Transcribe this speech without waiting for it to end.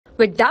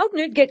With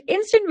Doubtnut, get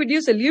instant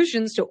video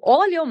solutions to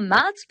all your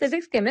maths,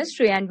 physics,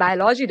 chemistry, and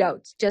biology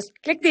doubts. Just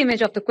click the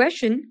image of the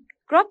question,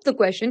 crop the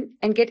question,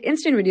 and get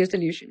instant video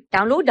solution.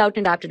 Download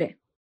Doubtnut app today.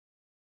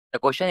 The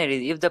question here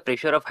is, if the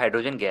pressure of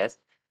hydrogen gas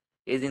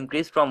is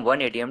increased from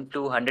 1 atm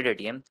to 100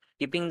 atm,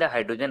 keeping the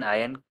hydrogen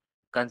ion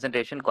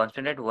concentration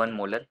constant at 1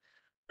 molar,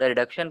 the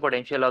reduction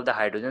potential of the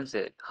hydrogen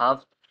cell,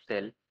 half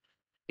cell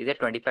is at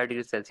 25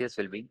 degrees Celsius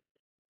will be.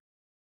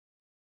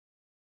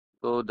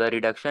 So the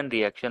reduction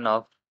reaction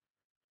of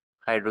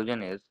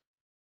hydrogen is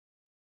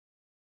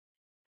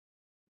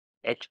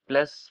H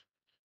plus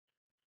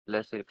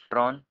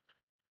electron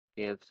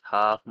gives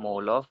half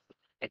mole of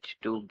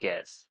H2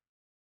 gas.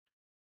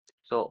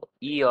 So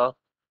E of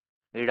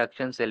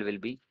reduction cell will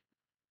be,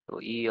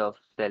 E of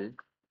cell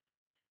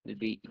will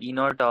be E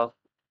naught of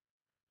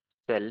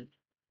cell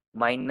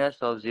minus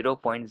of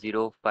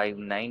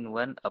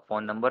 0.0591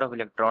 upon number of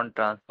electron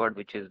transferred,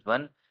 which is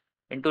 1,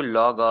 into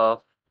log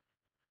of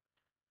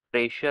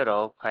pressure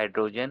of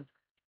hydrogen.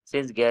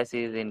 Since gas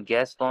is in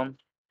gas form,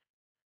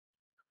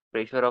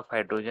 pressure of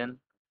hydrogen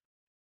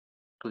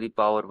to the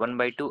power 1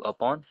 by 2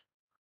 upon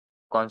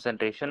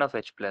concentration of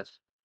H plus.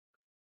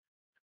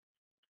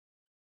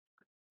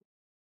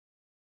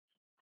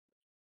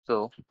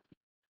 So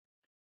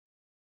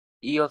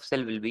E of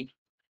cell will be,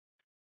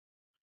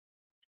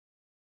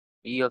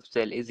 E of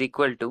cell is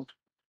equal to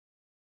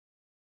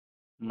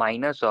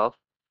minus of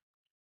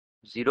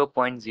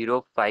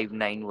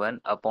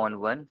 0.0591 upon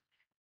 1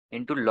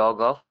 into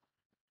log of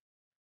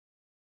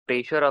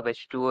pressure of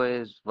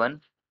H2O is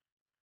 1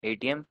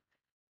 atm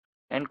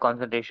and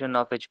concentration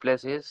of H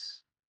plus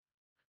is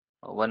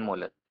 1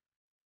 molar.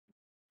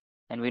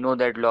 And we know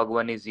that log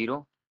 1 is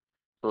 0.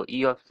 So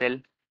E of cell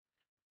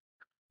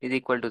is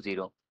equal to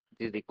 0.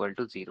 This is equal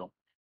to 0.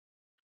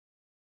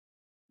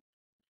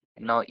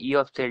 And now E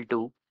of cell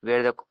 2,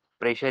 where the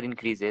pressure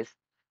increases,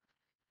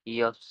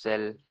 E of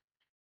cell,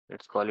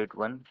 let's call it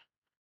 1,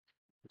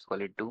 let's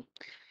call it 2,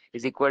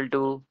 is equal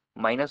to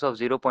minus of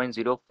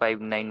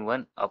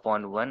 0.0591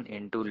 upon 1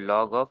 into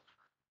log of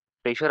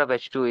pressure of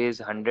H2 is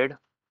 100.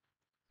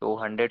 So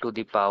 100 to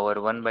the power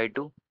 1 by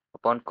 2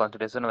 upon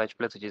concentration of H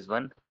plus, which is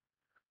 1.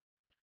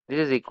 This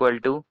is equal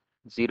to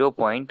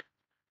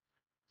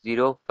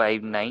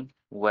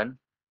 0.0591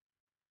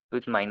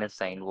 with minus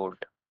sign volt.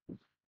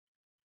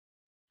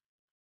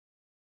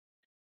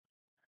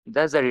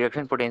 Thus the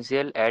reduction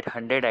potential at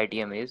 100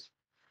 atm is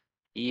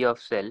E of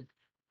cell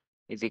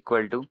is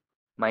equal to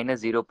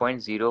minus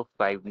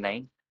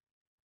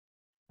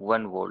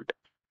 0.0591 volt.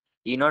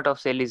 E naught of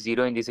cell is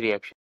 0 in this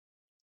reaction,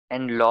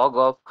 and log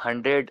of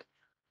 100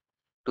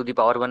 to the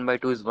power 1 by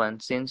 2 is 1,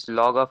 since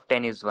log of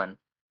 10 is 1,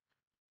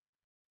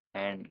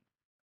 and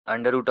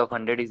under root of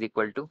 100 is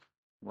equal to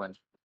 1.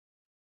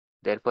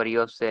 Therefore E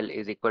of cell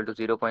is equal to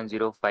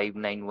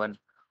 0.0591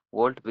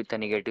 volt with a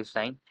negative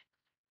sign.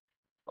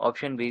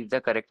 Option B is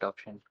the correct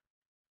option.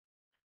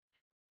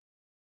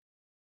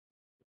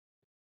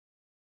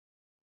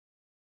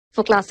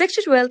 For class 6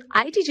 to 12,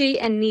 IIT JEE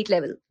and NEET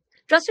level.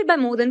 Trusted by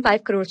more than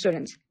 5 crore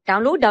students.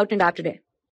 Download Doubtnut app today.